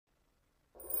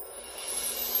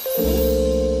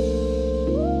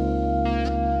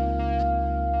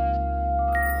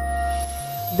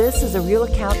This is a real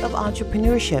account of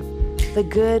entrepreneurship, the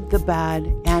good, the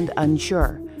bad, and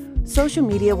unsure. Social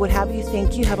media would have you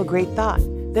think you have a great thought,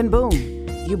 then boom,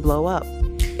 you blow up.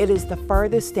 It is the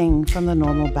farthest thing from the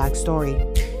normal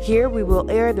backstory. Here we will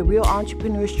air the real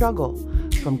entrepreneur struggle,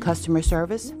 from customer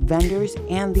service, vendors,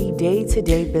 and the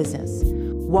day-to-day business.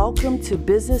 Welcome to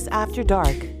Business After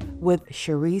Dark with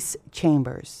Sharice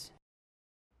Chambers.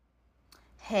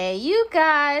 Hey, you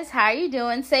guys, how are you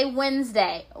doing? Say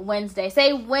Wednesday.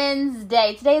 Say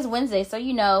Wednesday. Today is Wednesday, so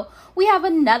you know we have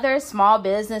another small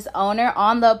business owner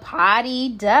on the potty.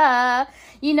 Duh.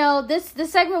 You know, this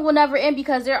segment will never end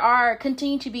because there are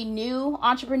continue to be new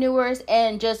entrepreneurs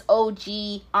and just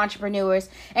OG entrepreneurs.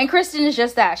 And Kristen is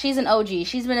just that. She's an OG.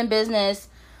 She's been in business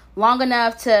long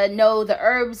enough to know the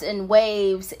herbs and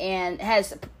waves and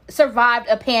has survived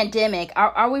a pandemic.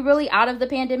 Are we really out of the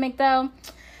pandemic, though?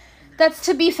 That's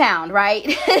to be found,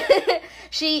 right?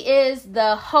 She is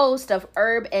the host of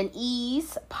Herb and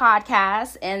Ease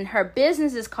podcast, and her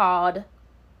business is called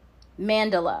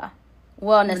Mandala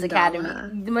Wellness Academy.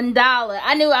 Mandala.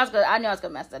 I knew I was gonna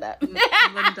mess that up.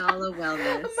 Mandala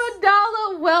Wellness.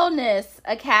 Mandala Wellness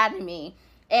Academy.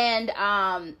 And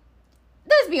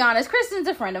let's be honest, Kristen's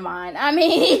a friend of mine. I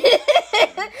mean,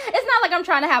 it's not like I'm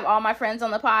trying to have all my friends on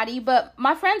the potty, but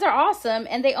my friends are awesome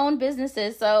and they own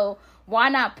businesses, so why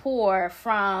not pour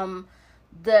from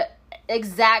the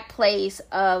exact place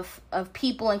of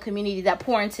people and community that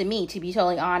pour into me, to be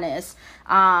totally honest.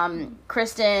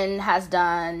 Kristen has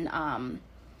done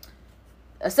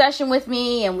a session with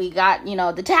me, and we got,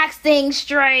 the tax thing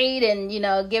straight and,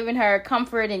 giving her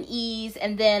comfort and ease.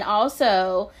 And then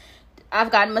also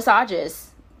I've gotten massages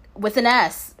with an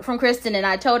S from Kristen, and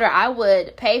I told her I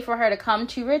would pay for her to come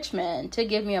to Richmond to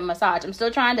give me a massage. I'm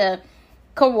still trying to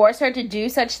coerce her to do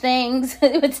such things.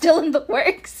 It's still in the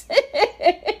works.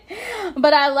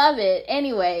 But I love it.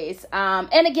 Anyways,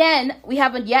 and again, we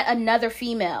have yet another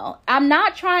female. I'm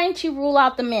not trying to rule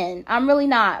out the men. I'm really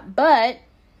not. But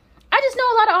I just know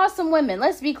a lot of awesome women.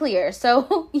 Let's be clear.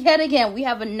 So yet again, we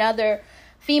have another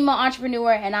female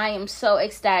entrepreneur, and I am so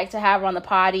ecstatic to have her on the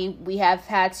potty. We have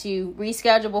had to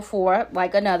reschedule before,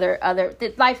 like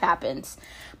life happens.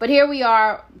 But here we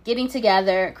are getting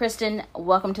together. Kristen,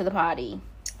 welcome to the potty.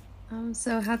 I'm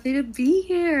so happy to be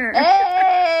here.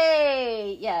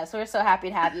 Hey! Yes, we're so happy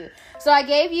to have you. So I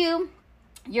gave you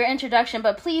your introduction,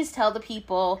 but please tell the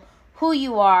people who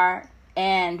you are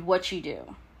and what you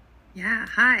do. Yeah,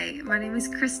 hi, my name is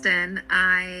Kristen.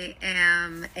 I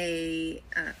am a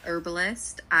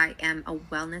herbalist. I am a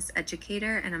wellness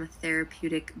educator, and I'm a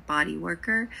therapeutic body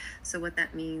worker. So what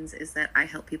that means is that I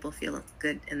help people feel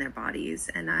good in their bodies,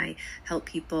 and I help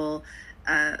people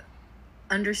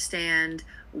understand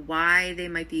why they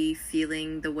might be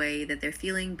feeling the way that they're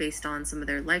feeling based on some of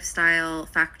their lifestyle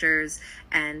factors,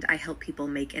 and I help people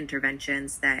make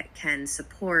interventions that can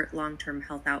support long-term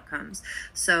health outcomes.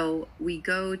 So we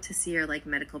go to see our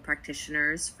medical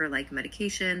practitioners for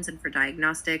medications and for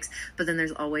diagnostics, but then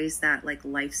there's always that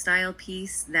lifestyle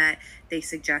piece that they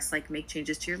suggest make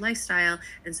changes to your lifestyle,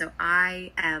 and so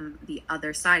I am the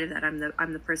other side of that. I'm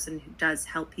the person who does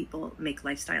help people make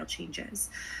lifestyle changes,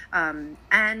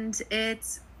 and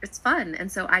it's fun.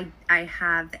 And so I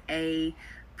have a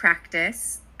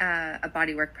practice, a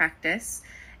bodywork practice,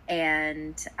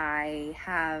 and I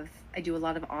do a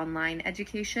lot of online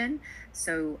education.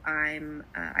 So I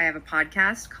have a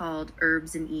podcast called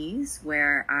Herbs and Ease,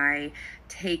 where I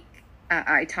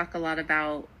talk a lot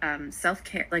about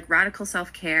self-care, radical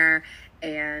self-care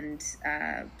and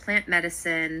plant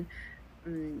medicine,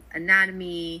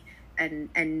 anatomy,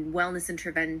 and wellness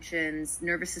interventions,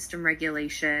 nervous system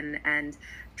regulation, and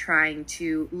trying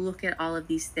to look at all of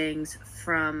these things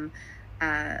from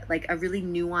a really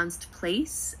nuanced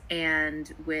place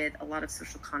and with a lot of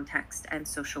social context and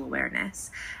social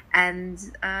awareness. And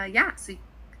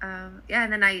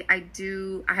and then I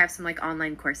have some I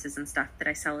have courses and stuff that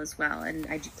I sell as well, and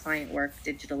I do client work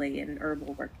digitally and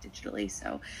herbal work digitally.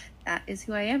 So that is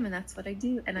who I am, and that's what I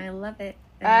do, and I love it.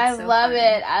 I love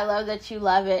it. I love that you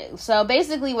love it. So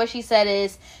basically what she said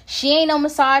is she ain't no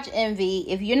massage envy.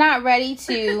 If you're not ready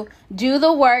to do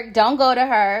the work, don't go to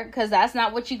her, because that's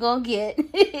not what you're going to get.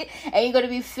 And you're going to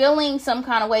be feeling some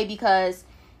kind of way because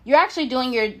you're actually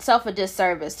doing yourself a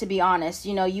disservice, to be honest.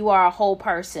 You are a whole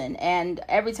person. And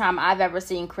every time I've ever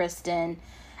seen Kristen,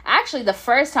 actually the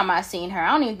first time I seen her, I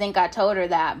don't even think I told her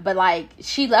that, but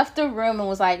she left the room and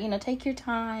was like, take your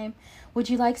time. Would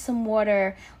you like some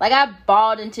water? I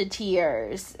bawled into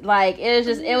tears. It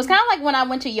was kind of like when I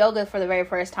went to yoga for the very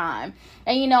first time.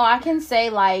 And, I can say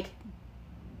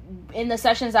in the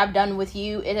sessions I've done with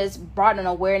you, it has brought an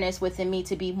awareness within me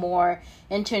to be more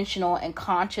intentional and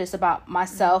conscious about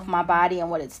myself, my body, and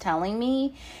what it's telling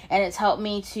me. And it's helped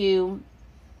me to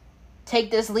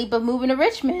take this leap of moving to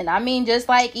Richmond. I mean, just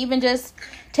like even just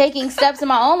taking steps in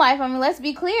my own life. I mean, let's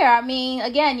be clear. I mean,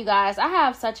 again, you guys, I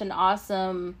have such an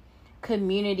awesome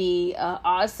community,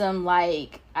 awesome,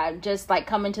 like, I just like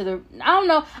coming to the, I don't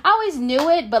know, I always knew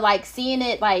it, but like seeing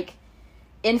it like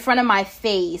in front of my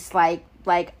face, like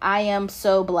I am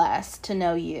so blessed to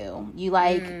know you. You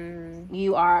like,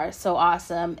 you are so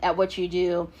awesome at what you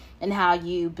do and how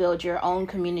you build your own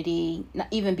community,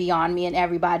 even beyond me and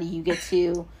everybody you get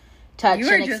to touch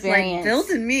and experience. You are just like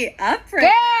building me up right now.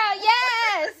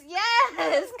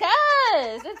 Yes,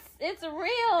 cuz it's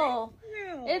real.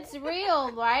 It's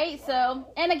real, right? So,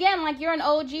 and again, like you're an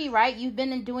OG, right? You've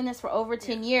been doing this for over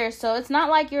 10 years. So it's not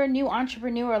like you're a new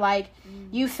entrepreneur. Like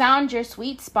you found your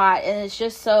sweet spot and it's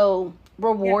just so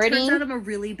rewarding. Yeah, it turns out I'm a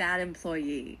really bad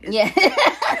employee. Yeah.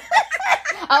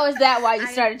 Oh, is that why you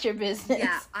started your business?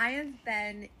 Yeah, I have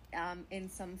been in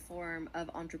some form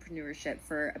of entrepreneurship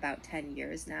for about 10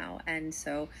 years now. And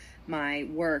so my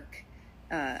work,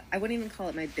 I wouldn't even call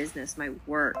it my business. My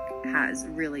work has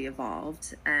really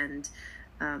evolved. And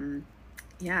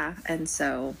and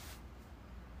so,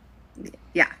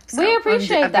 yeah. So we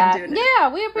appreciate that.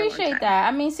 Yeah, we appreciate that.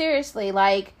 I mean, seriously,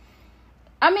 like,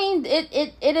 I mean,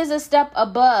 it is a step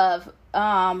above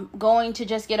going to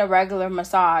just get a regular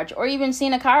massage or even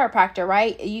seeing a chiropractor,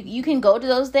 right? You can go to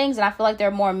those things and I feel like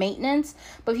they're more maintenance,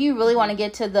 but if you really want to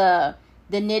get to the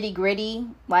nitty gritty,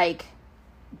 like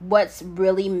what's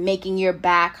really making your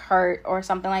back hurt or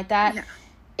something like that,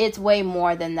 it's way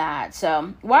more than that.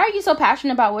 So why are you so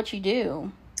passionate about what you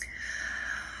do?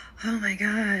 Oh my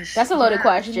gosh. That's a loaded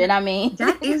question. I mean,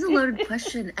 that is a loaded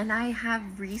question. And I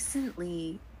have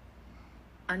recently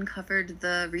uncovered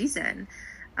the reason.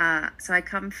 So I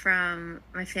come from,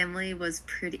 my family was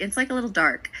pretty, it's like a little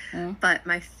dark, but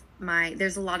my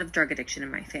there's a lot of drug addiction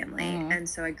in my family. And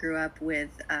so I grew up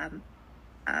with,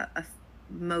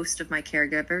 most of my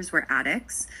caregivers were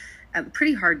addicts,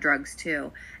 pretty hard drugs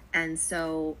too. And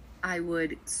so I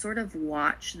would sort of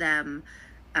watch them,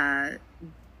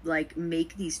 like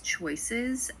make these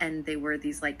choices, and they were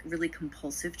these like really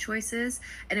compulsive choices.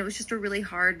 And it was just a really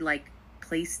hard, like,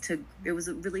 it was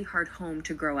a really hard home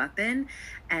to grow up in.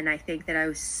 And I think that I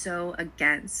was so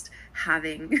against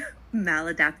having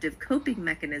maladaptive coping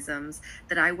mechanisms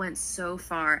that I went so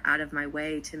far out of my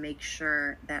way to make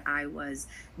sure that I was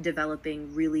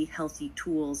developing really healthy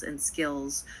tools and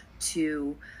skills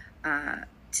to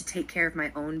take care of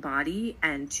my own body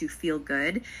and to feel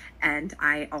good. And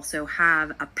I also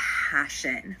have a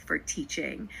passion for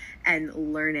teaching and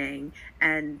learning.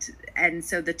 And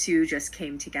so the two just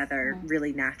came together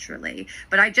really naturally.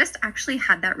 But I just actually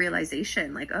had that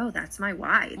realization, like, oh, that's my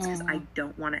why. It's because I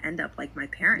don't want to end up like my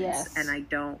parents. Yes. And I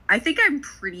think I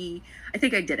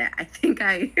did it.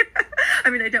 I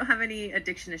mean, I don't have any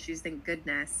addiction issues, thank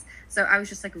goodness. So I was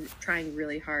just like trying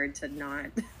really hard to not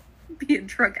be a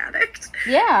drug addict.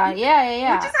 Yeah.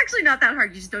 Which is actually not that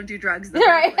hard. You just don't do drugs.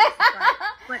 Right.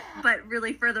 But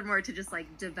really, furthermore, to just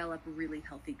like develop really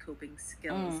healthy coping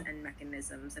skills and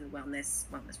mechanisms and wellness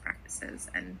practices.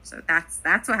 And so that's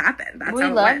what happened. That's how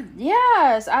it went.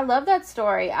 Yes, I love that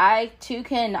story. I too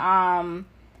can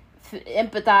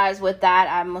empathize with that.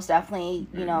 I've most definitely,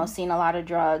 seen a lot of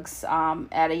drugs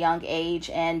at a young age,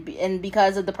 and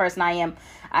because of the person I am,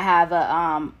 I have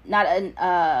a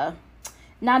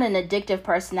not an addictive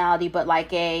personality, but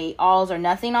like a alls or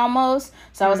nothing almost.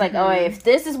 So I was like, oh, if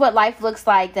this is what life looks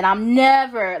like, then I'm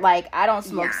never, like, I don't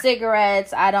smoke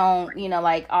cigarettes. I don't,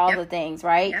 like all the things,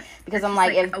 right? Yep. Because I'm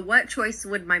like, what choice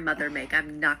would my mother make?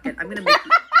 I'm going to make the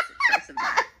opposite choice of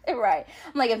that. Right.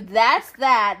 I'm like, if that's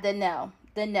that, then no.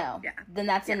 Yeah. Then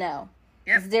that's a no.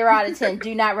 Yep. 0 out of 10.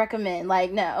 Do not recommend.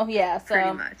 Like, no. Yeah. So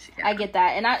pretty much. Yeah. I get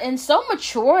that. And so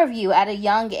mature of you at a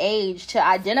young age to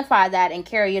identify that and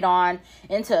carry it on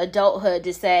into adulthood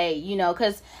to say,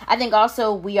 because I think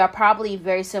also we are probably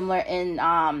very similar in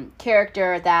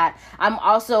character, that I'm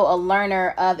also a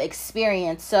learner of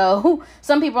experience. So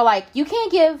some people are like, you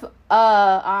can't give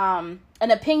an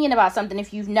opinion about something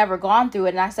if you've never gone through it.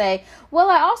 And I say,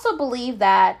 well, I also believe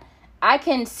that I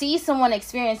can see someone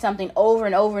experience something over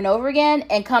and over and over again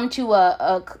and come to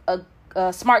a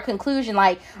smart conclusion,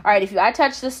 like, all right, if I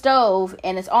touch the stove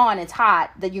and it's on, it's hot,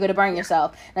 that you're going to burn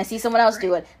yourself. And I see someone else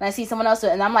do it, and I see someone else do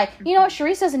it. And I'm like, you know what,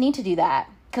 Sharice doesn't need to do that,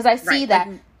 because I see that.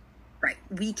 Right.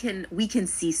 We can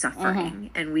see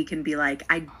suffering and we can be like,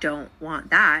 I don't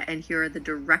want that. And here are the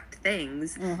direct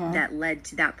things that led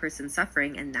to that person's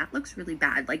suffering. And that looks really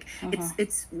bad. Like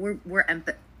we're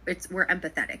we're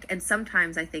empathetic. And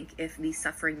sometimes I think if the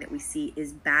suffering that we see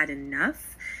is bad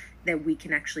enough, that we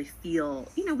can actually feel,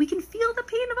 we can feel the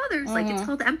pain of others. Like, it's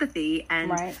called empathy,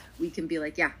 and we can be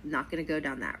like, yeah, I'm not going to go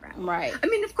down that route. Right. I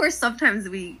mean, of course, sometimes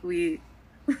we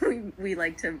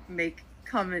like to make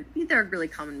there are really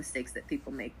common mistakes that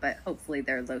people make, but hopefully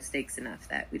they're low stakes enough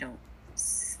that we don't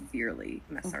severely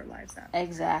mess our lives up.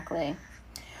 Exactly.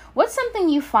 What's something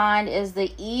you find is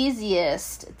the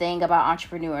easiest thing about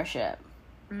entrepreneurship?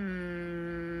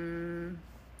 The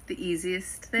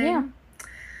easiest thing? Yeah.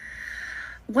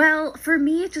 Well, for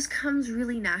me, it just comes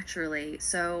really naturally.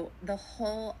 So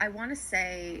I want to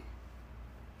say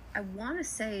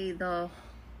the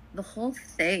whole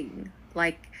thing,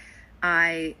 like,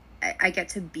 I get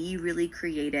to be really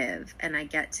creative, and I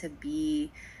get to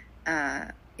be,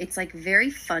 it's like very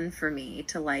fun for me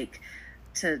to like,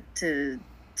 to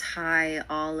tie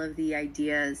all of the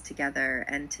ideas together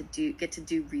and get to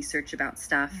do research about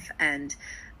stuff, and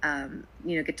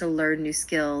get to learn new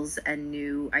skills and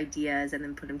new ideas, and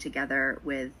then put them together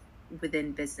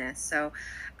within business. So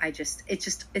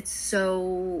it's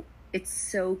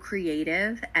so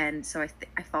creative, and so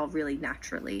I fall really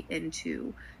naturally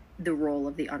into the role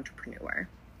of the entrepreneur.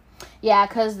 Yeah,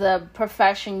 because the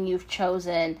profession you've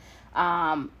chosen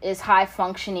is high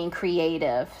functioning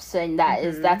creative, so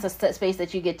that's a space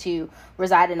that you get to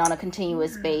reside in on a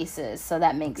continuous basis. So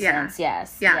that makes sense.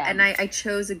 Yes. Yeah. And I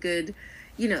chose a good,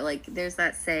 like, there's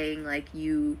that saying, like,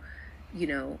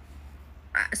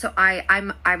 so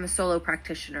I'm a solo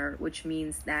practitioner, which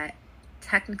means that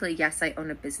technically, yes, I own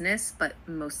a business, but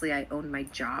mostly I own my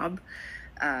job.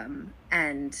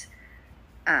 And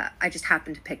I just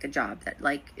happen to pick a job that,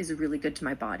 like, is really good to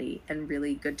my body and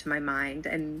really good to my mind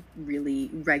and really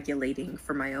regulating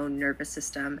for my own nervous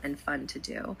system and fun to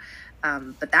do.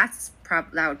 But that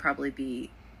would probably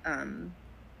be,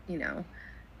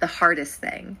 the hardest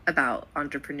thing about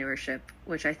entrepreneurship,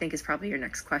 which I think is probably your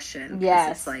next question.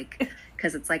 Yes.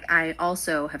 Because it's like I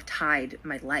also have tied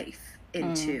my life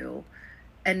into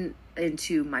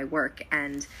my work,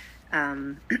 and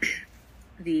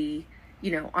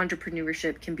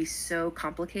entrepreneurship can be so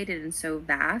complicated and so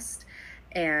vast,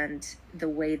 and the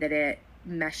way that it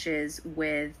meshes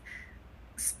with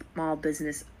small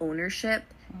business ownership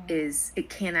it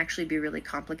can actually be really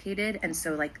complicated. And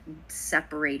so, like,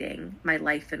 separating my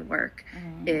life and work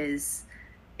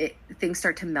things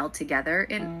start to meld together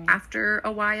after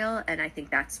a while, and I think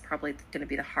that's probably going to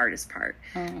be the hardest part.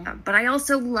 But I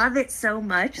also love it so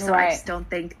much, so I just don't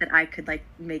think that I could, like,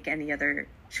 make any other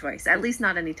choice, at least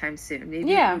not anytime soon.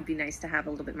 Maybe it would be nice to have a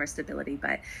little bit more stability,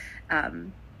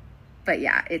 but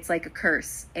yeah, it's like a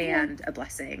curse and a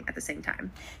blessing at the same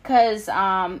time. Because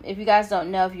if you guys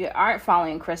don't know, if you aren't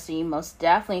following Kristen, you most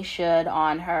definitely should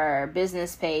on her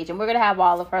business page. And we're going to have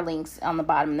all of her links on the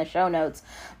bottom in the show notes.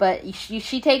 But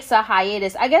she takes a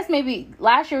hiatus. I guess maybe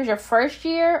last year was your first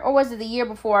year, or was it the year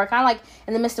before? Kind of like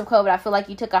in the midst of COVID, I feel like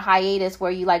you took a hiatus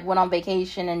where you, like, went on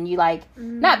vacation and you, like,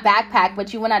 not backpack,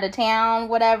 but you went out of town,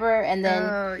 whatever. And then...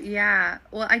 Oh, yeah.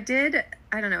 Well, I did...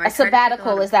 I don't know. A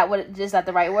sabbatical, is that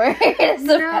the right word?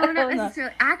 No, not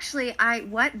necessarily. Actually,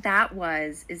 what that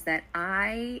was is that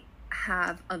I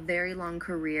have a very long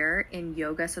career in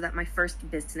yoga, so that my first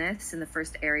business and the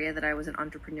first area that I was an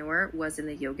entrepreneur was in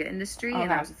the yoga industry. Okay.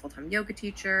 And I was a full-time yoga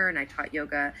teacher, and I taught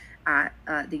yoga at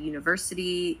the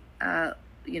university,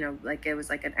 like it was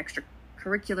like an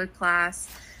extracurricular class.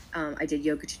 I did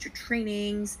yoga teacher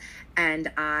trainings,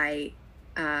 and I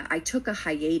took a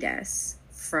hiatus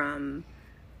from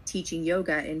teaching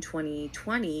yoga in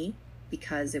 2020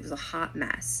 because it was a hot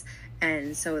mess,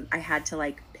 and so I had to,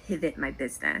 like, pivot my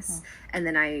business. And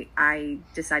then I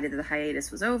decided that the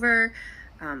hiatus was over,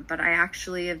 but I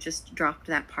actually have just dropped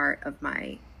that part of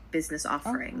my business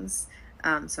offerings.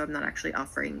 So I'm not actually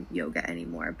offering yoga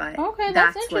anymore, but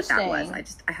that's what that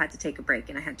was. I had to take a break,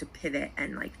 and I had to pivot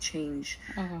and, like,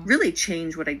 really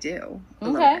change what I do a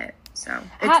little bit. So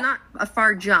it's not a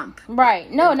far jump.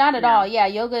 Right. No, not at all. Yeah.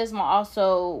 Yoga is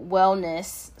also the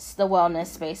wellness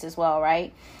space as well.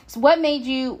 Right. So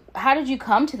how did you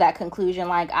come to that conclusion?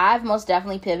 Like, I've most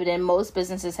definitely pivoted. Most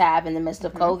businesses have in the midst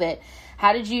of COVID.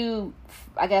 How did you,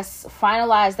 I guess,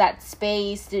 finalize that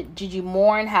space? Did you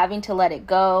mourn having to let it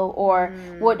go, or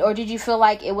did you feel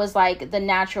like it was like the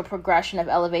natural progression of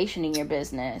elevation in your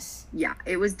business? Yeah,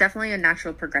 it was definitely a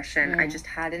natural progression. I just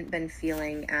hadn't been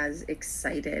feeling as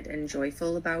excited and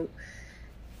joyful about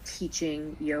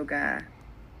teaching yoga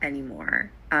anymore.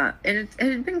 And it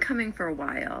had been coming for a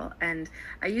while, and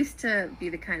I used to be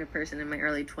the kind of person in my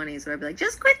early 20s where I'd be like,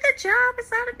 just quit the job,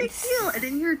 it's not a big deal. And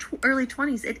in your early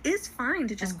 20s, it is fine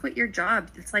to just quit your job.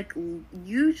 It's like,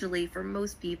 usually for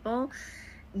most people,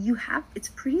 it's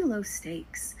pretty low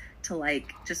stakes to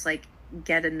like just like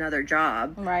get another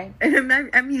job, right? And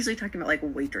I'm usually talking about like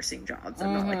waitressing jobs.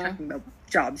 I'm not like talking about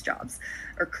jobs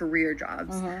or career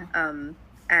jobs.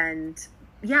 And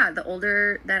yeah, the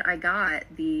older that I got,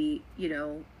 the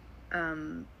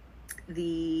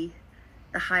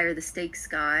higher the stakes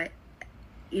got.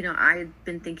 I've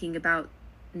been thinking about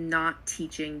not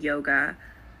teaching yoga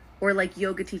or like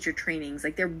yoga teacher trainings.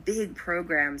 Like they're big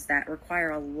programs that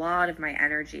require a lot of my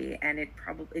energy, and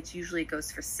it usually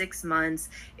goes for 6 months.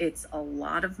 It's a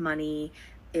lot of money.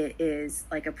 It is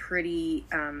like a pretty,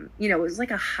 it was like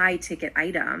a high ticket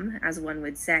item, as one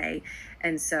would say.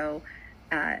 And so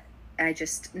I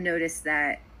just noticed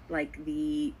that like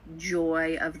the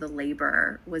joy of the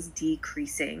labor was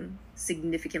decreasing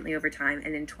significantly over time.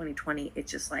 And in 2020, it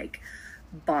just like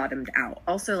bottomed out.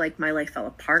 Also, like my life fell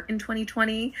apart in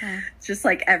 2020, just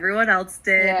like everyone else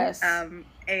did. Yes.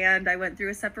 And I went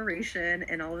through a separation,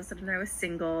 and all of a sudden I was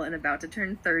single and about to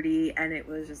turn 30, and it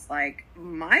was just like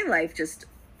my life just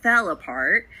fell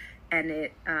apart. And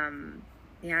it and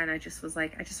I just was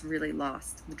like, I just really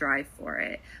lost the drive for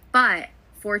it. But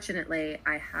fortunately,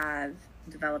 I have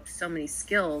developed so many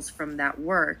skills from that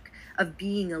work of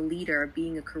being a leader,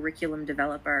 being a curriculum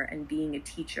developer, and being a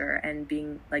teacher, and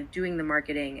being like doing the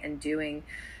marketing and doing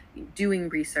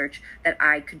research, that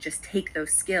I could just take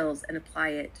those skills and apply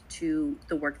it to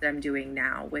the work that I'm doing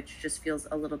now, which just feels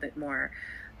a little bit more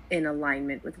in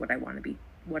alignment with what I want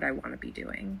to be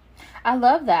doing. I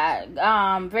love that.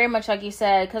 Very much like you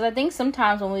said, because I think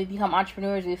sometimes when we become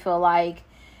entrepreneurs, we feel like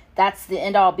that's the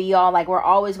end all be all. Like we're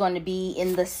always going to be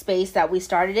in the space that we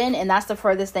started in. And that's the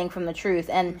furthest thing from the truth.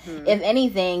 And if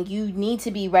anything, you need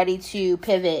to be ready to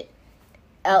pivot,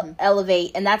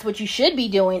 elevate. And that's what you should be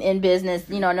doing in business,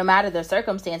 no matter the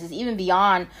circumstances, even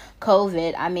beyond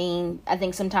COVID. I mean, I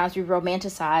think sometimes we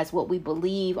romanticize what we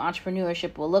believe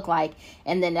entrepreneurship will look like,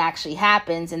 and then it actually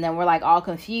happens. And then we're like all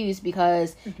confused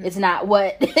because it's not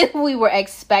what we were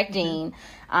expecting.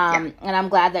 And I'm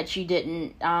glad that you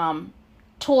didn't,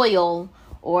 toil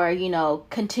or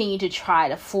continue to try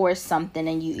to force something,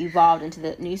 and you evolved into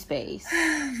the new space.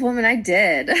 Woman, I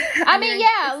did. I mean,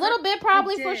 a little bit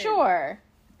probably, for sure.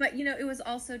 But it was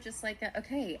also just like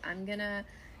it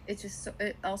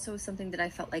also was something that I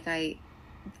felt like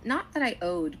not that I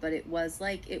owed, but it was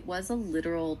a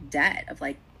literal debt of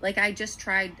like I just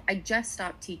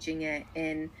stopped teaching it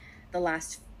in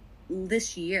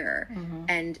this year.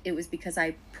 And it was because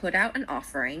I put out an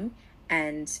offering,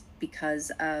 and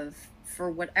because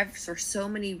for so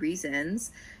many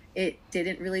reasons, it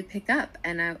didn't really pick up.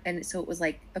 And so it was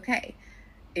like, okay,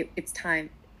 it's time,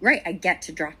 right? I get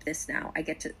to drop this now.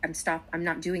 I'm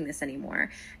not doing this anymore.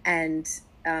 And,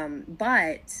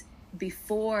 but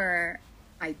before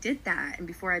I did that, and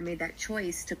before I made that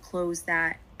choice to close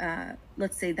that,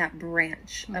 let's say that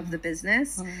branch of the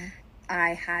business, I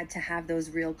had to have those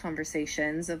real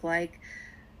conversations of like,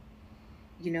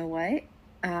 you know what?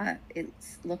 It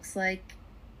looks like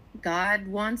God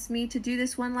wants me to do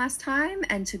this one last time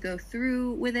and to go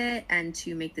through with it and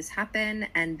to make this happen,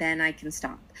 and then I can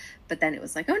stop. But then it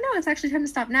was like, oh no, it's actually time to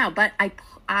stop now. But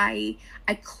I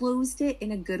closed it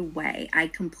in a good way. I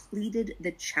completed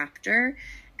the chapter,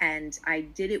 and I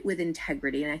did it with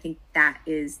integrity. And I think that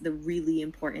is the really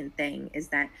important thing, is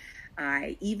that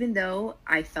even though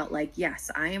I felt like,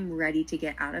 yes, I am ready to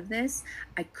get out of this,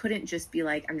 I couldn't just be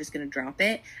like, I'm just going to drop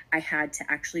it. I had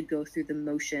to actually go through the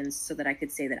motions so that I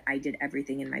could say that I did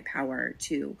everything in my power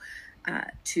to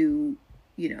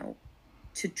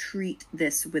treat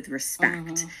this with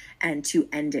respect, and to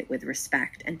end it with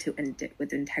respect, and to end it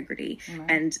with integrity.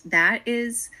 And that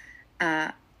is,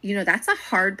 that's a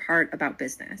hard part about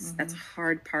business. That's a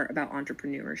hard part about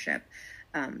entrepreneurship.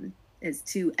 Is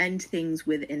to end things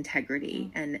with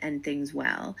integrity and end things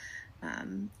well,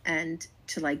 and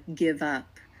to like give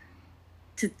up,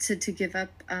 to give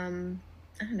up. I don't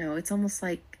know. It's almost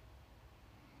like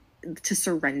to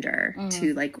surrender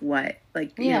to like what,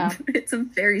 like, it's a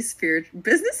very spiritual,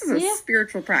 business is a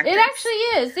spiritual practice. It actually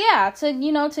is. Yeah.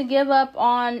 To give up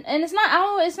on, and it's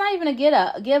not even a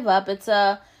give up. It's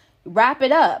a wrap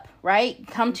it up, right?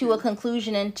 Come to a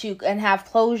conclusion and have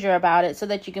closure about it, so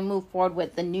that you can move forward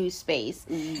with the new space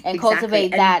and cultivate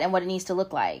that and what it needs to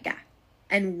look like. Yeah.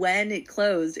 And when it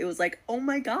closed, it was like, oh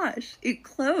my gosh, it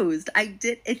closed.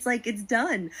 It's like, it's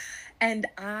done. And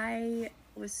I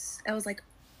was like,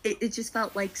 it just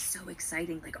felt like so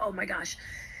exciting. Like, oh my gosh,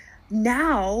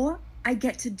 now I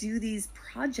get to do these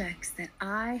projects that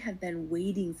I have been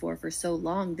waiting for so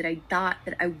long, that I thought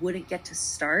that I wouldn't get to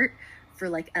start for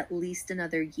like at least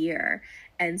another year.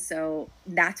 And so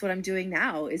that's what I'm doing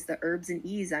now is the herbs and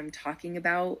ease. I'm talking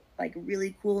about like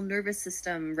really cool nervous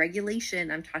system regulation.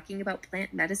 I'm talking about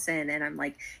plant medicine, and I'm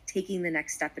like taking the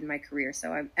next step in my career.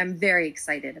 So I'm very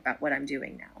excited about what I'm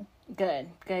doing now. Good.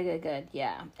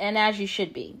 Yeah. And as you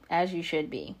should be.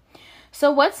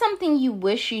 So what's something you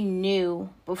wish you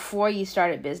knew before you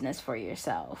started business for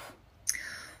yourself?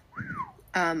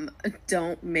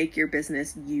 Don't make your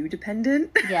business you dependent.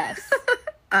 Yes.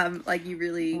 Like you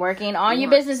really working on your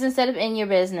business instead of in your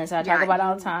business. I talk about it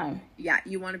all the time. Yeah,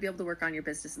 you want to be able to work on your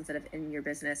business instead of in your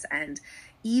business. And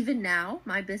even now,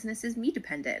 my business is me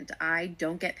dependent. I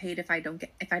don't get paid if I don't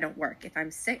work. If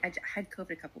I'm sick, I had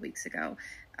COVID a couple weeks ago.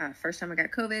 First time I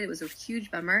got COVID, it was a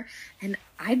huge bummer. And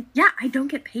I don't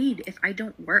get paid if I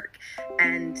don't work.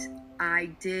 And I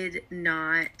did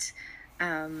not.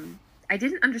 I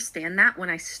didn't understand that when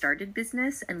I started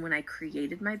business and when I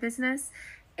created my business.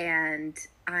 And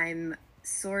I'm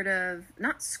sort of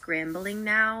not scrambling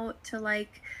now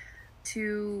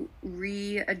to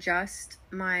readjust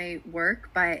my work,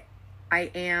 but I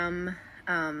am,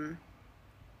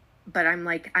 but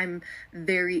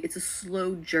it's a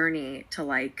slow journey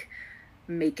to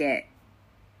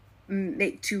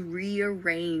to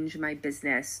rearrange my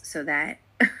business so that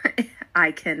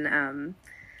I can,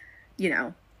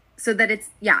 so that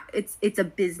it's a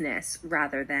business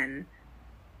rather than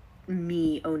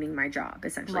me owning my job,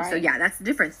 essentially. Right. So yeah, that's the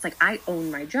difference. It's like I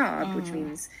own my job, which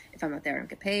means if I'm out there I don't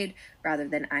get paid, rather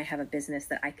than I have a business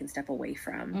that I can step away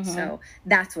from. So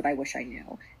that's what I wish I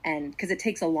knew, and because it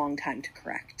takes a long time to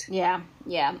correct. Yeah,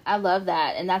 I love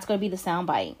that, and that's going to be the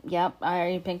soundbite. Yep, I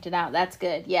already picked it out. That's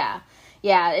good. Yeah,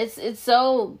 it's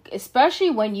so, especially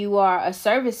when you are a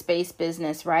service-based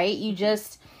business, right? You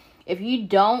just, if you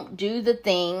don't do the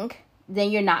thing, then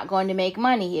you're not going to make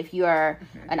money. If you are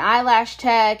an eyelash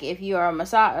tech, if you are a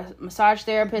massage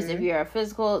therapist, if you're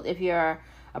if you're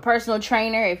a personal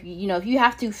trainer, if you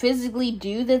have to physically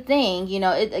do the thing,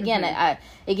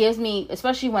 it gives me,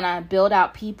 especially when I build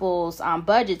out people's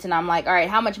budgets, and I'm like, all right,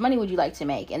 how much money would you like to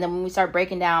make? And then when we start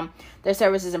breaking down their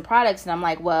services and products, and I'm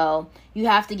like, well, you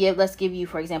have to give, let's give you,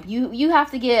 for example, you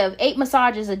have to give 8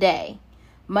 massages a day,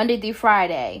 Monday through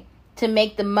Friday, to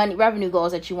make the revenue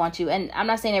goals that you want to. And I'm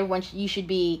not saying you should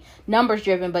be numbers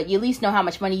driven, but you at least know how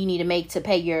much money you need to make to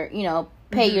pay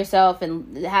yourself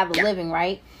and have a living,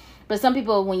 right? But some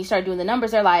people, when you start doing the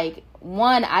numbers, they're like,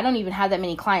 one, I don't even have that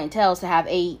many clientele to have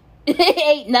 8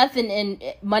 nothing in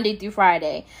Monday through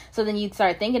Friday. So then you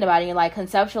start thinking about it, and you're like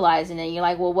conceptualizing it, and you're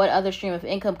like, well, what other stream of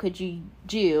income could you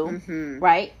do,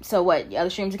 right? So what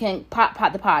other streams can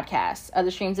the podcast,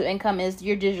 other streams of income is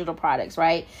your digital products,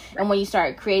 right? And when you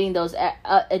start creating those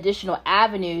additional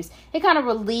avenues, it kind of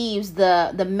relieves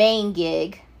the main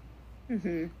gig.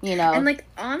 And like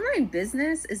online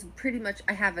business is pretty much,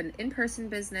 I have an in-person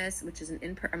business, which is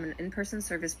I'm an in-person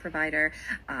service provider.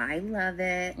 I love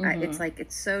it.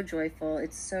 It's so joyful.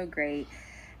 It's so great.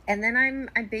 And then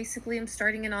I basically am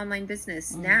starting an online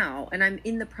business now, and I'm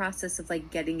in the process of like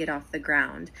getting it off the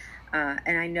ground.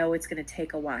 And I know it's going to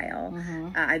take a while.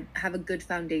 I have a good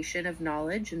foundation of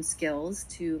knowledge and skills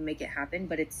to make it happen,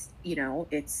 but it's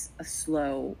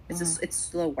slow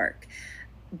work.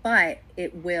 But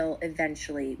it will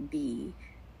eventually be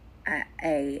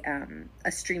a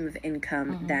stream of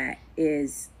income that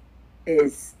is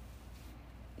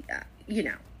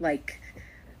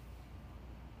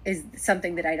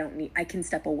something that I don't need. I can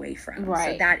step away from.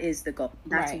 Right. So that is the goal.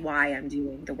 That's why I'm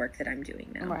doing the work that I'm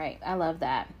doing now. Right. I love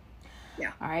that.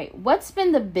 Yeah. All right. What's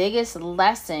been the biggest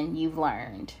lesson you've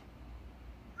learned?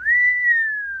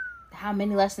 How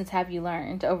many lessons have you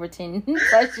learned over 10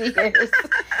 plus years?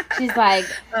 She's like,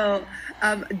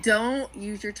 don't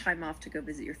use your time off to go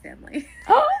visit your family.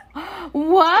 What?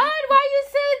 Why you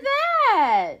say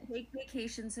that? Take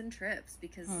vacations and trips,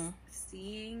 because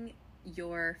seeing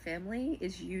your family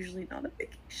is usually not a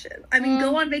vacation. I mean,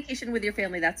 go on vacation with your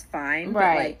family, that's fine.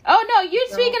 Right. Oh, no, you're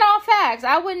speaking all facts.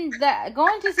 I wouldn't,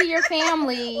 going to see your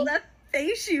family. Well, that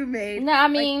face you made. No, I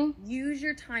mean. Use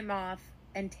your time off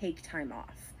and take time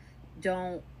off.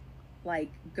 Don't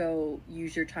go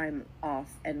use your time off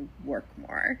and work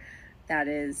more. That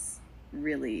is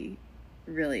really,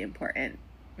 really important.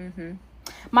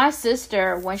 My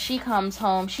sister, when she comes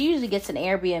home, she usually gets an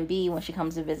Airbnb when she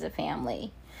comes to visit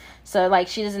family. So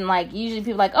she doesn't usually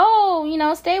people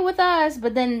oh, stay with us.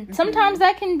 But then sometimes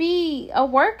that can be a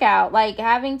workout,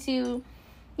 having to,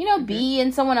 be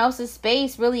in someone else's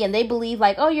space, really. And they believe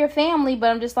oh, you're family. But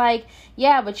I'm just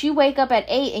yeah, but you wake up at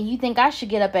 8 and you think I should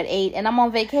get up at 8 and I'm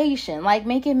on vacation.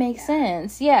 Make it make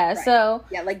sense. Yeah. Right. So.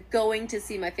 Yeah. Going to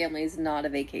see my family is not a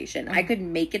vacation. I could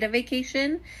make it a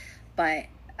vacation, but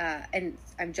and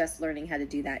I'm just learning how to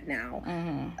do that now.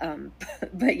 Mm-hmm.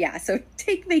 But yeah, so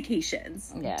take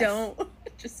vacations. Yes. Don't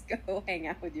just go hang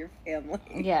out with your family.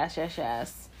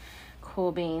 Yes.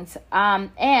 Cool beans.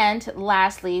 And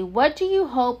lastly, what do you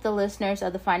hope the listeners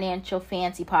of the Financial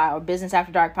Fancy Pod or Business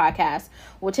After Dark podcast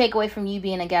will take away from you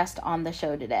being a guest on the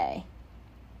show today?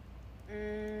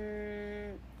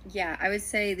 Yeah, I would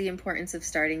say the importance of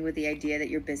starting with the idea that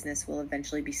your business will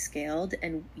eventually be scaled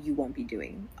and you won't be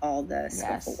doing all the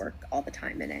skillful work all the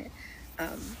time in it.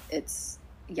 It's,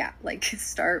 yeah, like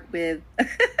start with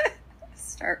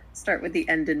start with the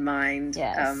end in mind.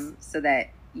 Yes. So that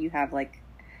you have like,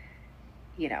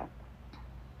 you know,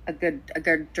 a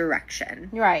good direction.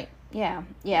 Right. Yeah.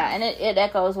 And it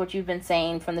echoes what you've been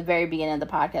saying from the very beginning of the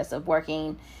podcast of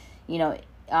working, you know,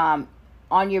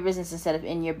 on your business instead of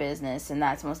in your business. And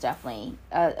that's most definitely,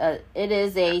 it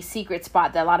is a secret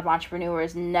spot that a lot of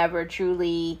entrepreneurs never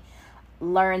truly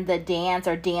learn the dance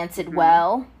or dance it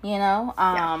well, you know?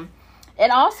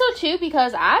 And also too,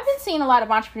 because I've been seeing a lot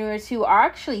of entrepreneurs who are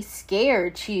actually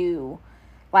scared to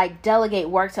like delegate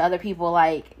work to other people,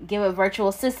 like give a virtual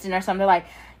assistant or something. Like,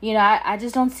 you know, I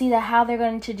just don't see how they're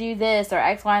going to do this or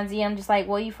X, Y, and Z. I'm just like,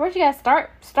 well, you gotta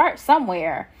start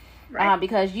somewhere, right?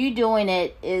 Because you doing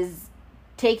it is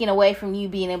taking away from you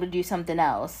being able to do something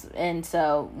else. And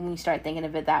so when you start thinking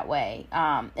of it that way,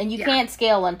 and you can't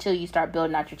scale until you start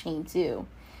building out your team too.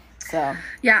 So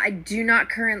yeah, I do not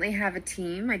currently have a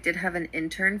team. I did have an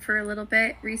intern for a little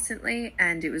bit recently,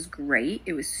 and it was great.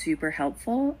 It was super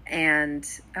helpful, and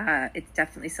it's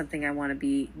definitely something I want to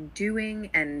be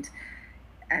doing, and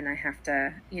I have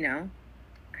to, you know,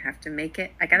 make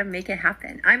it. I got to make it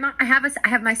happen. I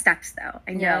have my steps though.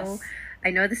 I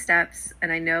know the steps,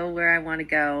 and I know where I want to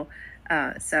go.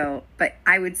 But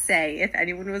I would say if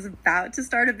anyone was about to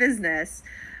start a business,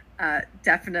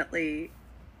 definitely,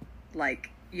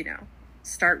 like, you know,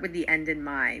 start with the end in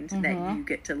mind that you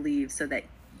get to leave, so that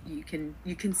you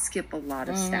can skip a lot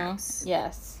of steps.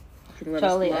 Yes.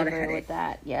 Totally agree with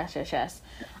that. Yes.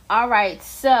 All right.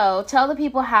 So tell the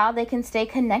people how they can stay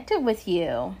connected with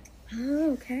you.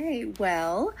 Okay.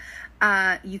 Well,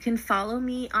 you can follow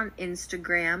me on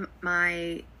Instagram.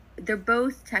 They're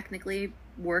both technically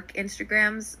work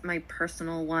Instagrams. My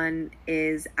personal one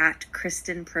is at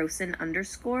Kristen Prosen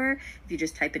 _. If you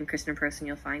just type in Kristen Prosen,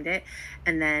 you'll find it.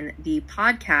 And then the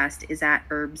podcast is at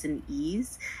Herbs and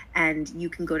Ease. And you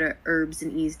can go to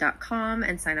herbsandease.com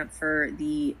and sign up for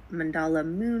the Mandala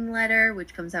Moon letter,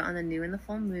 which comes out on the new and the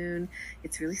full moon.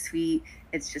 It's really sweet.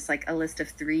 It's just like a list of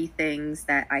 3 things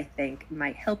that I think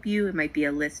might help you. It might be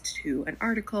a list to an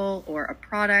article or a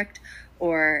product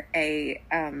or a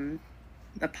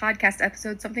podcast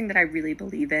episode, something that I really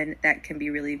believe in that can be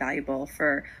really valuable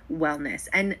for wellness,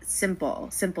 and simple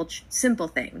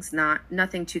things,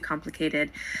 nothing too complicated.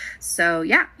 So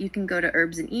yeah, you can go to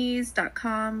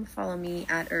herbsandease.com, follow me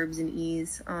at Herbs and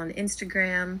Ease on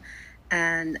Instagram,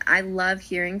 and I love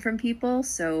hearing from people.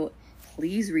 So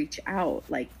please reach out,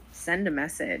 like send a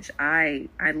message. I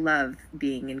love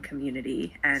being in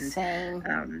community, and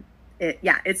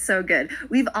it's so good.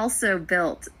 We've also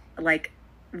built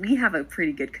we have a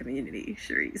pretty good community,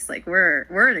 Charisse. Like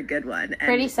we're in a good one. And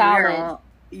pretty solid.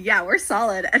 We're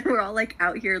solid, and we're all like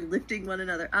out here lifting one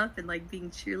another up and like being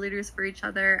cheerleaders for each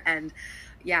other. And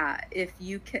yeah, if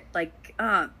you can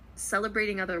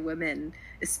celebrating other women,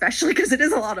 especially because it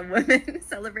is a lot of women,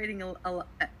 celebrating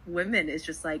women is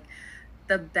just like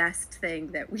the best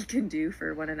thing that we can do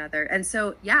for one another. And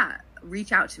so yeah,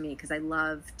 reach out to me, because I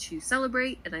love to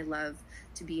celebrate and I love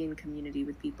to be in community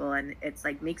with people, and it's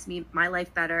like makes my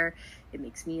life better. It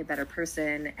makes me a better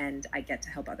person, and I get to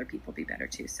help other people be better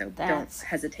too. So don't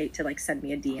hesitate to send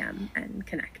me a DM and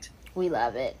connect. We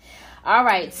love it. All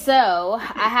right, so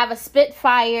I have a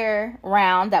Spitfire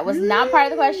round that was not part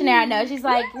of the questionnaire. I know she's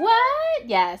like, what?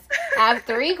 Yes, I have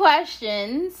 3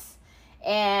 questions,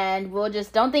 and we'll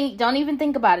just don't even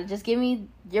think about it. Just give me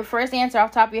your first answer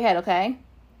off the top of your head, okay?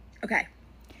 Okay.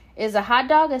 Is a hot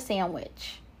dog a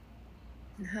sandwich?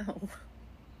 No.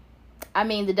 I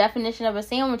mean, the definition of a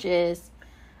sandwich is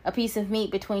a piece of meat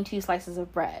between 2 slices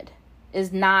of bread.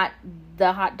 Is not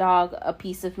the hot dog a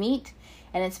piece of meat?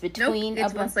 And it's between... Nope,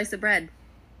 it's 1 slice of bread.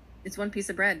 It's 1 piece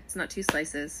of bread. It's not 2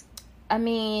 slices. I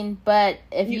mean, but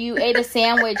if you ate a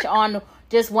sandwich on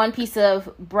just 1 piece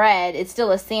of bread, it's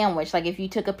still a sandwich. Like if you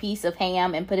took a piece of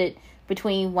ham and put it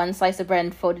between 1 slice of bread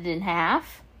and folded it in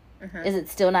half, is it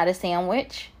still not a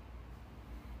sandwich?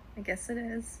 I guess it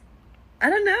is. I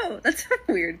don't know. That's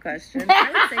a weird question.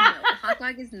 I would say no. A hot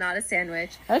dog is not a sandwich.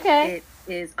 Okay. It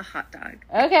is a hot dog.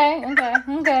 Okay.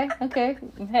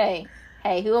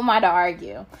 Hey, who am I to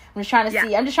argue? I'm just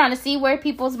trying to see where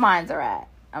people's minds are at.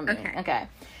 Okay.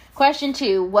 Question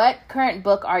 2. What current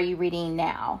book are you reading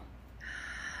now?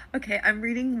 Okay, I'm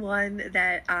reading one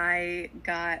that I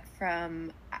got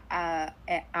from a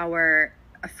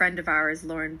friend of ours,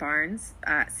 Lauren Barnes,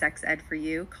 Sex Ed for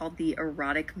You, called The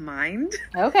Erotic Mind.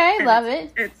 Okay, love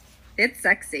it. It's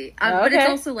sexy, but it's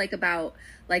also like about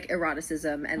like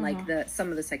eroticism and like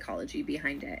some of the psychology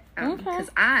behind it. Because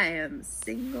I am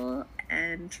single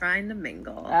and trying to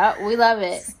mingle. We love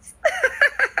it.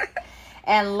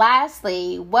 And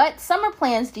lastly, what summer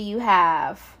plans do you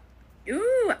have?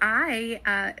 Ooh, my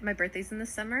birthday's in the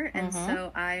summer, and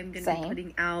so I'm going to be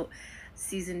putting out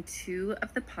season 2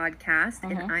 of the podcast,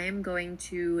 and I am going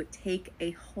to take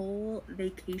a whole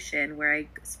vacation where I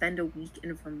spend a week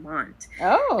in Vermont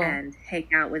and hang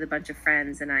out with a bunch of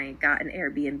friends, and I got an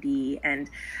Airbnb, and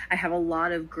I have a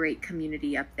lot of great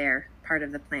community up there, part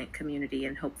of the plant community,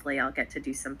 and hopefully I'll get to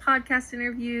do some podcast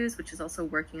interviews, which is also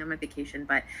working on my vacation,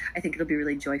 but I think it'll be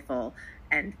really joyful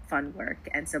and fun work.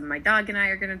 And so my dog and I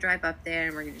are going to drive up there,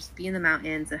 and we're going to just be in the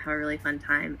mountains and have a really fun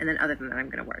time. And then other than that, I'm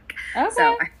going to work.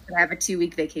 So I have a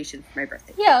 2-week vacation for my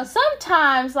birthday. Yeah,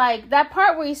 sometimes like that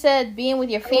part where you said being with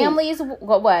your families,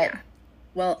 what? Yeah.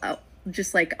 Well,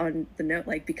 just like on the note,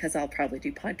 like because I'll probably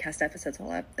do podcast episodes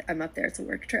while I'm up there. It's a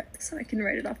work trip, so I can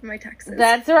write it off of my taxes.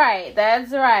 That's right.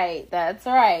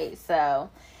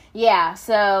 So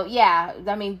yeah.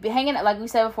 I mean, like we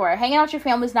said before, hanging out with your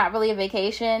family is not really a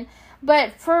vacation.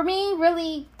 But for me,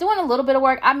 really doing a little bit of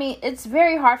work, I mean, it's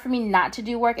very hard for me not to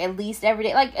do work at least every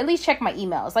day. Like, at least check my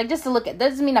emails. Like, just to look at,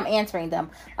 doesn't mean I'm answering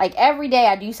them. Like, every day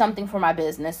I do something for my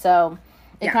business. So,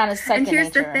 it kind of second nature.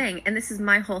 And here's the thing, and this is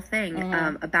my whole thing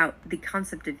about the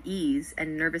concept of ease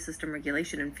and nervous system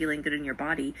regulation and feeling good in your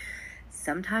body.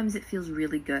 Sometimes it feels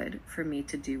really good for me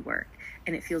to do work.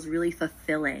 And it feels really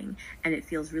fulfilling, and it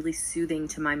feels really soothing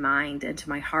to my mind and to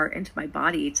my heart and to my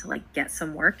body to like get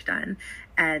some work done.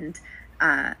 And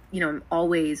I'm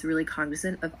always really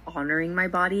cognizant of honoring my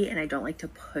body, and I don't like to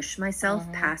push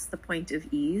myself past the point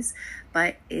of ease,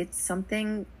 but it's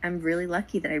something I'm really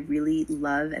lucky that I really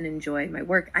love and enjoy my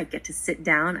work. I get to sit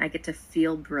down, I get to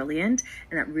feel brilliant,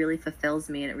 and that really fulfills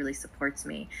me and it really supports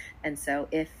me. And so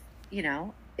if,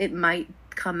 it might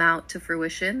come out to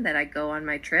fruition that I go on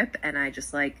my trip and I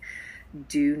just like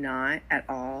do not at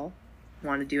all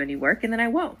want to do any work, and then I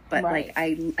won't. But like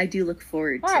I do look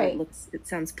forward to it. It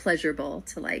sounds pleasurable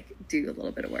to like do a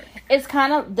little bit of work. It's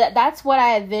kind of that's what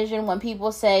I envision when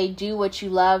people say do what you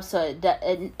love, so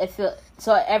it feels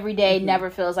so every day never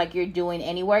feels like you're doing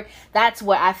any work. That's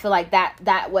what I feel like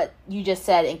that what you just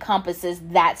said encompasses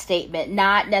that statement,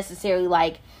 not necessarily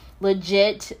like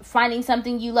legit finding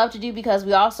something you love to do, because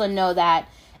we also know that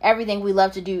everything we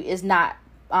love to do is not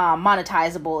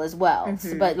monetizable as well.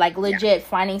 So, but like legit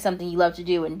finding something you love to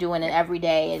do and doing it every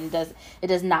day, and it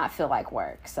does not feel like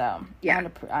work. So I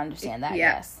understand that.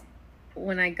 Yes.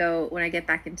 When I get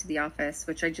back into the office,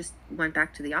 which I just went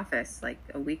back to the office like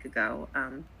a week ago,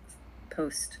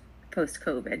 post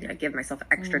COVID, I give myself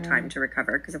extra time to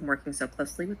recover because I'm working so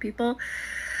closely with people.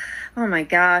 Oh my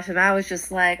gosh. And I was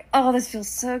just like, oh, this feels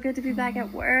so good to be back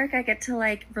at work. I get to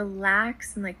like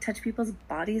relax and like touch people's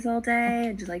bodies all day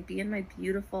and just like be in my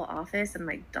beautiful office, and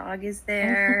my dog is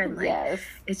there. And like,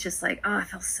 it's just like, oh, it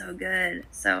feels so good.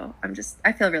 So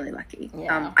I feel really lucky.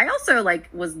 Yeah. I also like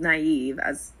was naive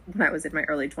when I was in my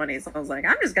early 20s. I was like,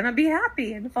 I'm just going to be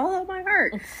happy and follow my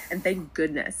heart. And thank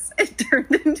goodness it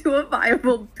turned into a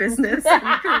viable business and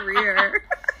career.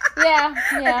 Yeah.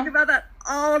 I think about that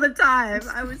all the time.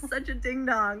 I was such a ding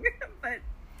dong, but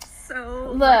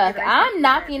so look, I'm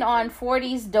knocking on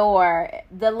 40's door.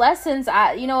 The lessons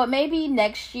maybe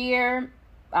next year,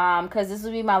 because this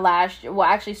will be my last year. Well,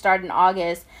 actually start in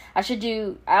August. I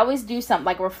always do something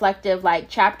like reflective,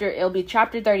 like it'll be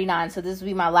chapter 39. So this will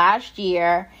be my last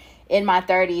year in my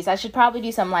 30s. I should probably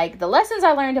do something like the lessons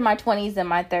I learned in my 20s and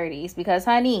my 30s, because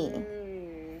honey,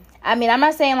 I mean, I'm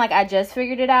not saying like I just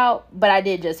figured it out, but I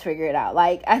did just figure it out.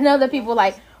 Like, I know that people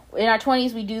like in our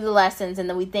 20s, we do the lessons, and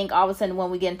then we think all of a sudden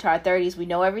when we get into our 30s, we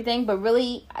know everything. But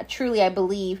really, truly, I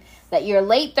believe that your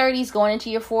late 30s going into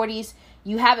your 40s,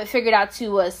 you have it figured out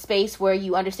to a space where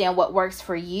you understand what works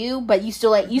for you, but you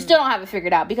still don't have it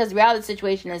figured out, because the reality of the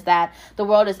situation is that the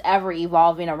world is ever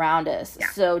evolving around us. Yeah.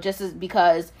 So just as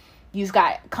because you've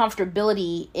got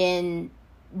comfortability in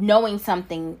knowing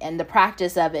something and the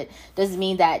practice of it doesn't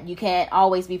mean that you can't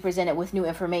always be presented with new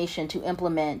information to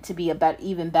implement to be a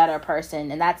even better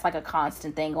person. And that's like a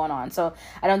constant thing going on. So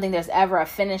I don't think there's ever a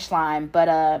finish line, but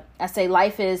I say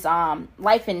life and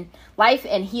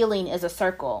healing is a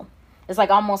circle. it's like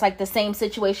almost like the same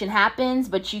situation happens,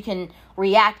 but you can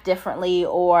react differently,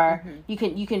 or you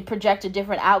can project a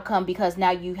different outcome because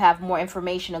now you have more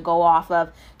information to go off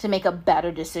of to make a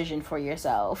better decision for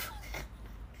yourself.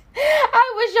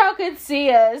 I wish y'all could see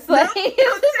us. Like, Don't say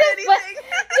anything.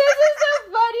 This is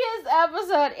the funniest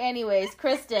episode. Anyways,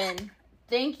 Kristen,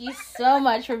 thank you so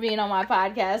much for being on my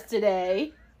podcast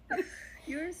today.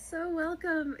 You're so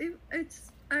welcome.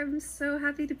 I'm so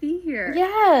happy to be here.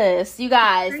 Yes, you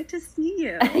guys. Great to see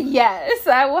you. Yes,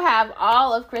 I will have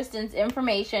all of Kristen's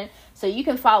information so you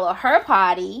can follow her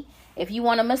potty if you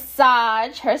want to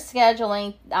massage her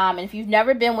scheduling. And if you've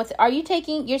never been with,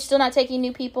 you're still not taking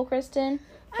new people, Kristen?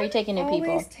 Are you taking new people? I'm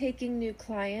always taking new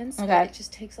clients, Okay. but it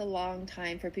just takes a long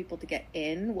time for people to get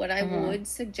in. What I would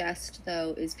suggest,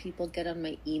 though, is people get on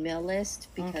my email list,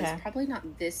 because probably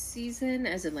not this season,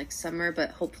 as in like summer,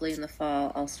 but hopefully in the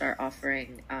fall, I'll start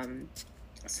offering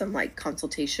some like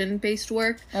consultation-based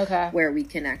work, where we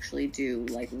can actually do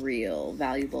like real,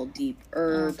 valuable, deep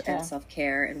herb and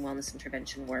self-care and wellness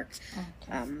intervention work.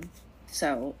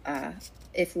 So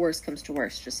if worse comes to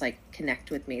worse, just like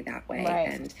connect with me that way,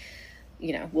 and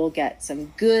we'll get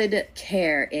some good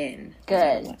care in.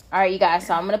 Good. All right, you guys.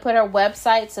 So I'm going to put her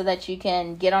website so that you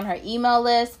can get on her email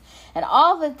list and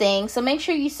all the things. So make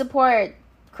sure you support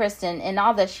Kristen and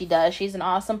all that she does. She's an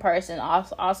awesome person,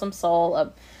 awesome soul,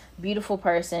 a beautiful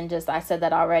person. I said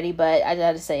that already, but I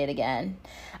had to say it again.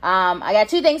 I got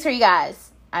 2 things for you guys.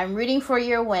 I'm rooting for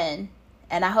your win,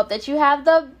 and I hope that you have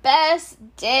the best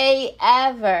day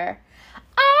ever.